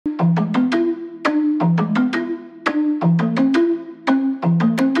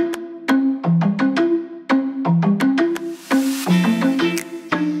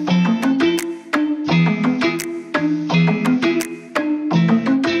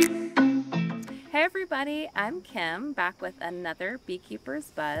everybody. I'm Kim, back with another Beekeeper's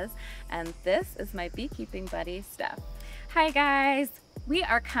Buzz, and this is my beekeeping buddy, Steph. Hi guys, we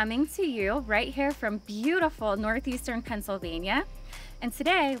are coming to you right here from beautiful northeastern Pennsylvania. And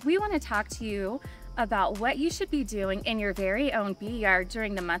today we want to talk to you about what you should be doing in your very own bee yard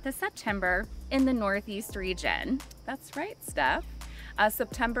during the month of September in the Northeast region. That's right, Steph.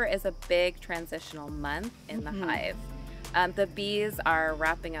 September is a big transitional month in the hive. The bees are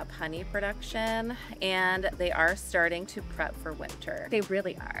wrapping up honey production and they are starting to prep for winter. They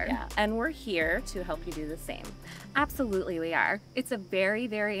really are. Yeah, and we're here to help you do the same. Absolutely we are. It's a very,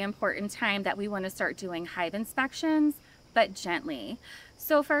 very important time that we want to start doing hive inspections, but gently.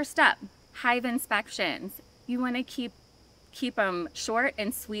 So first up, hive inspections. You want to keep them short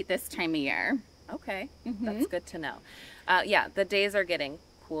and sweet this time of year. Okay, that's good to know. Yeah, the days are getting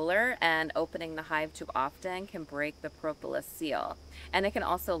cooler, and opening the hive too often can break the propolis seal, and it can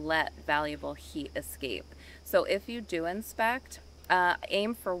also let valuable heat escape. So if you do inspect,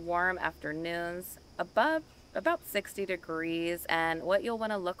 aim for warm afternoons above about 60 degrees, and what you'll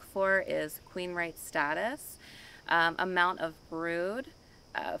want to look for is queen right status, amount of brood,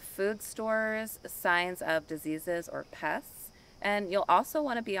 food stores, signs of diseases or pests. And you'll also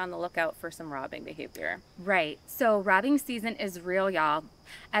want to be on the lookout for some robbing behavior. Right. So robbing season is real, y'all.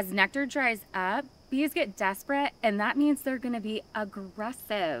 As nectar dries up, bees get desperate, and that means they're going to be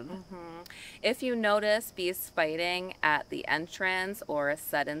aggressive. If you notice bees fighting at the entrance or a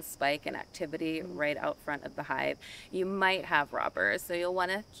sudden spike in activity right out front of the hive, you might have robbers. So you'll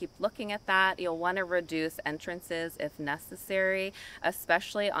want to keep looking at that. You'll want to reduce entrances if necessary,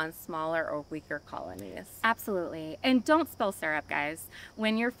 especially on smaller or weaker colonies. Absolutely. And don't spill syrup, guys.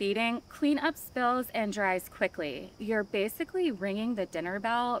 When you're feeding, clean up spills and dries quickly. You're basically ringing the dinner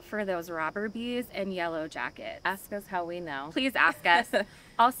bell for those robber bees and yellow jackets. Ask us how we know. Please ask us.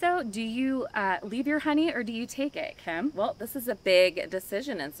 Also, do you leave your honey or do you take it, Kim? Well, this is a big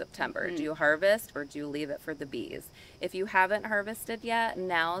decision in September. Do you harvest or do you leave it for the bees? If you haven't harvested yet,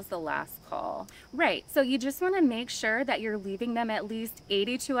 now's the last call. Right. So you just want to make sure that you're leaving them at least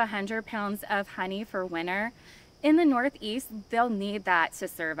 80 to 100 pounds of honey for winter. In the Northeast, they'll need that to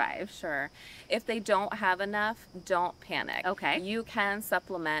survive. Sure. If they don't have enough, don't panic. Okay. You can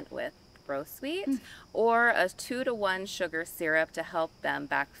supplement with Sweet or a 2-to-1 sugar syrup to help them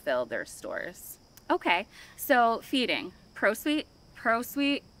backfill their stores. Okay, so feeding ProSweet.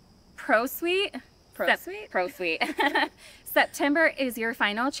 September is your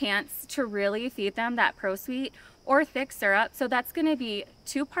final chance to really feed them that ProSweet or thick syrup. So that's going to be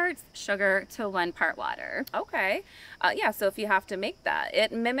 2 parts sugar to 1 part water. Okay. Yeah, so if you have to make that,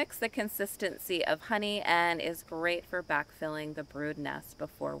 it mimics the consistency of honey and is great for backfilling the brood nest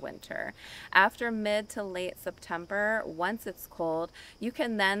before winter. After mid to late September, once it's cold, you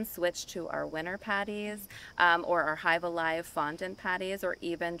can then switch to our winter patties or our Hive Alive fondant patties or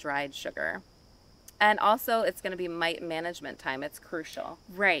even dried sugar. And also, it's going to be mite management time. It's crucial.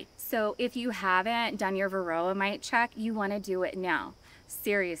 Right. So if you haven't done your Varroa mite check, you want to do it now.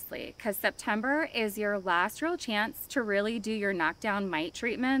 Seriously, because September is your last real chance to really do your knockdown mite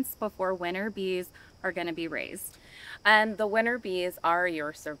treatments before winter bees are going to be raised. And the winter bees are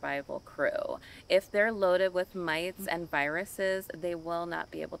your survival crew. If they're loaded with mites and viruses, they will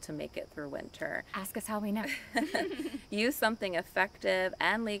not be able to make it through winter. Ask us how we know. Use something effective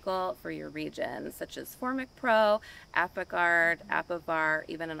and legal for your region, such as Formic Pro, Apiguard, Apivar,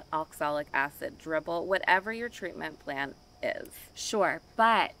 even an oxalic acid dribble, whatever your treatment plan is. Sure,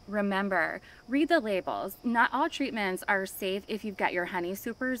 but remember, read the labels. Not all treatments are safe if you've got your honey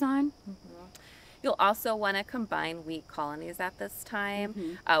supers on. You'll also want to combine weak colonies at this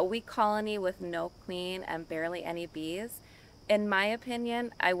time. A weak colony with no queen and barely any bees, in my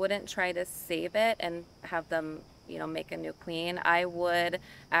opinion, I wouldn't try to save it and have them, make a new queen. I would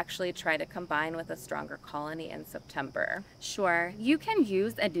actually try to combine with a stronger colony in September. Sure, you can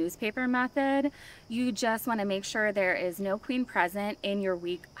use a newspaper method. You just want to make sure there is no queen present in your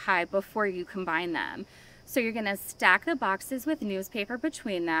weak hive before you combine them. So you're going to stack the boxes with newspaper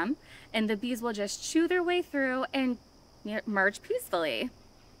between them, and the bees will just chew their way through and merge peacefully.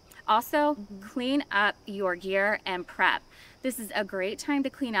 Also, clean up your gear and prep. This is a great time to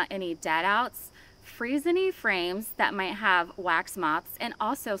clean out any dead outs, freeze any frames that might have wax moths, and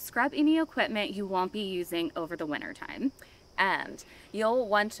also scrub any equipment you won't be using over the winter time. And you'll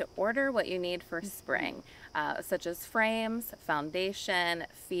want to order what you need for spring, such as frames, foundation,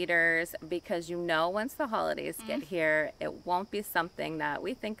 feeders, because once the holidays get here, it won't be something that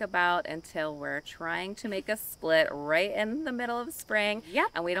we think about until we're trying to make a split right in the middle of spring. Yep.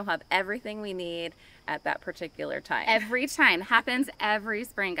 And we don't have everything we need at that particular time. Every time. Happens every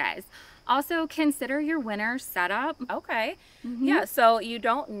spring, guys. Also, consider your winter setup. Okay. Mhm. Yeah, so you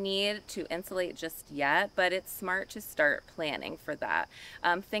don't need to insulate just yet, but it's smart to start planning for that.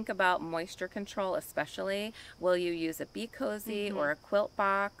 Think about moisture control, especially. Will you use a bee cozy Mhm. or a quilt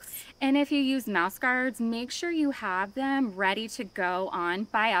box? And if you use mouse guards, make sure you have them ready to go on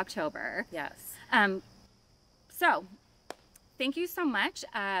by October. Yes. Um, so, thank you so much.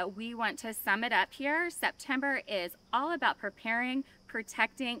 We want to sum it up here. September is all about preparing,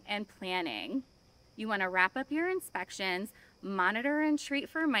 protecting, and planning. You want to wrap up your inspections, monitor and treat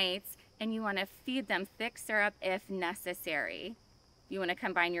for mites, and you want to feed them thick syrup if necessary. You want to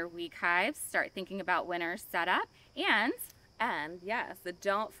combine your weak hives, start thinking about winter setup, and And yes,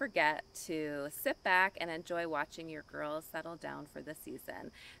 don't forget to sit back and enjoy watching your girls settle down for the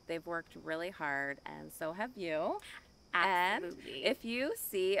season. They've worked really hard, and so have you. And absolutely. if you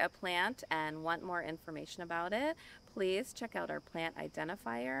see a plant and want more information about it, please check out our plant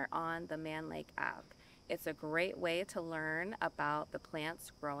identifier on the Mann app. It's a great way to learn about the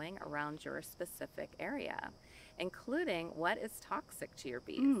plants growing around your specific area, including what is toxic to your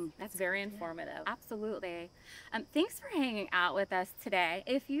bees. That's very informative. Absolutely. Thanks for hanging out with us today.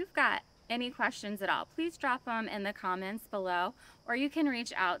 If you've got any questions at all, please drop them in the comments below, or you can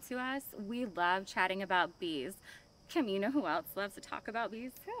reach out to us. We love chatting about bees. Kim, you know who else loves to talk about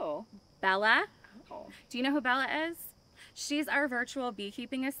bees too? Bella. Oh. Do you know who Bella is? She's our virtual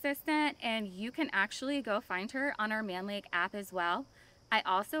beekeeping assistant, and you can actually go find her on our Mann Lake app as well. I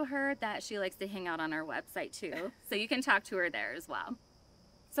also heard that she likes to hang out on our website too, so you can talk to her there as well.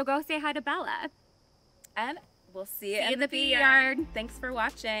 So go say hi to Bella. And we'll see you See you in the bee yard. Thanks for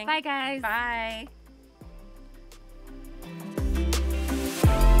watching. Bye, guys. Bye.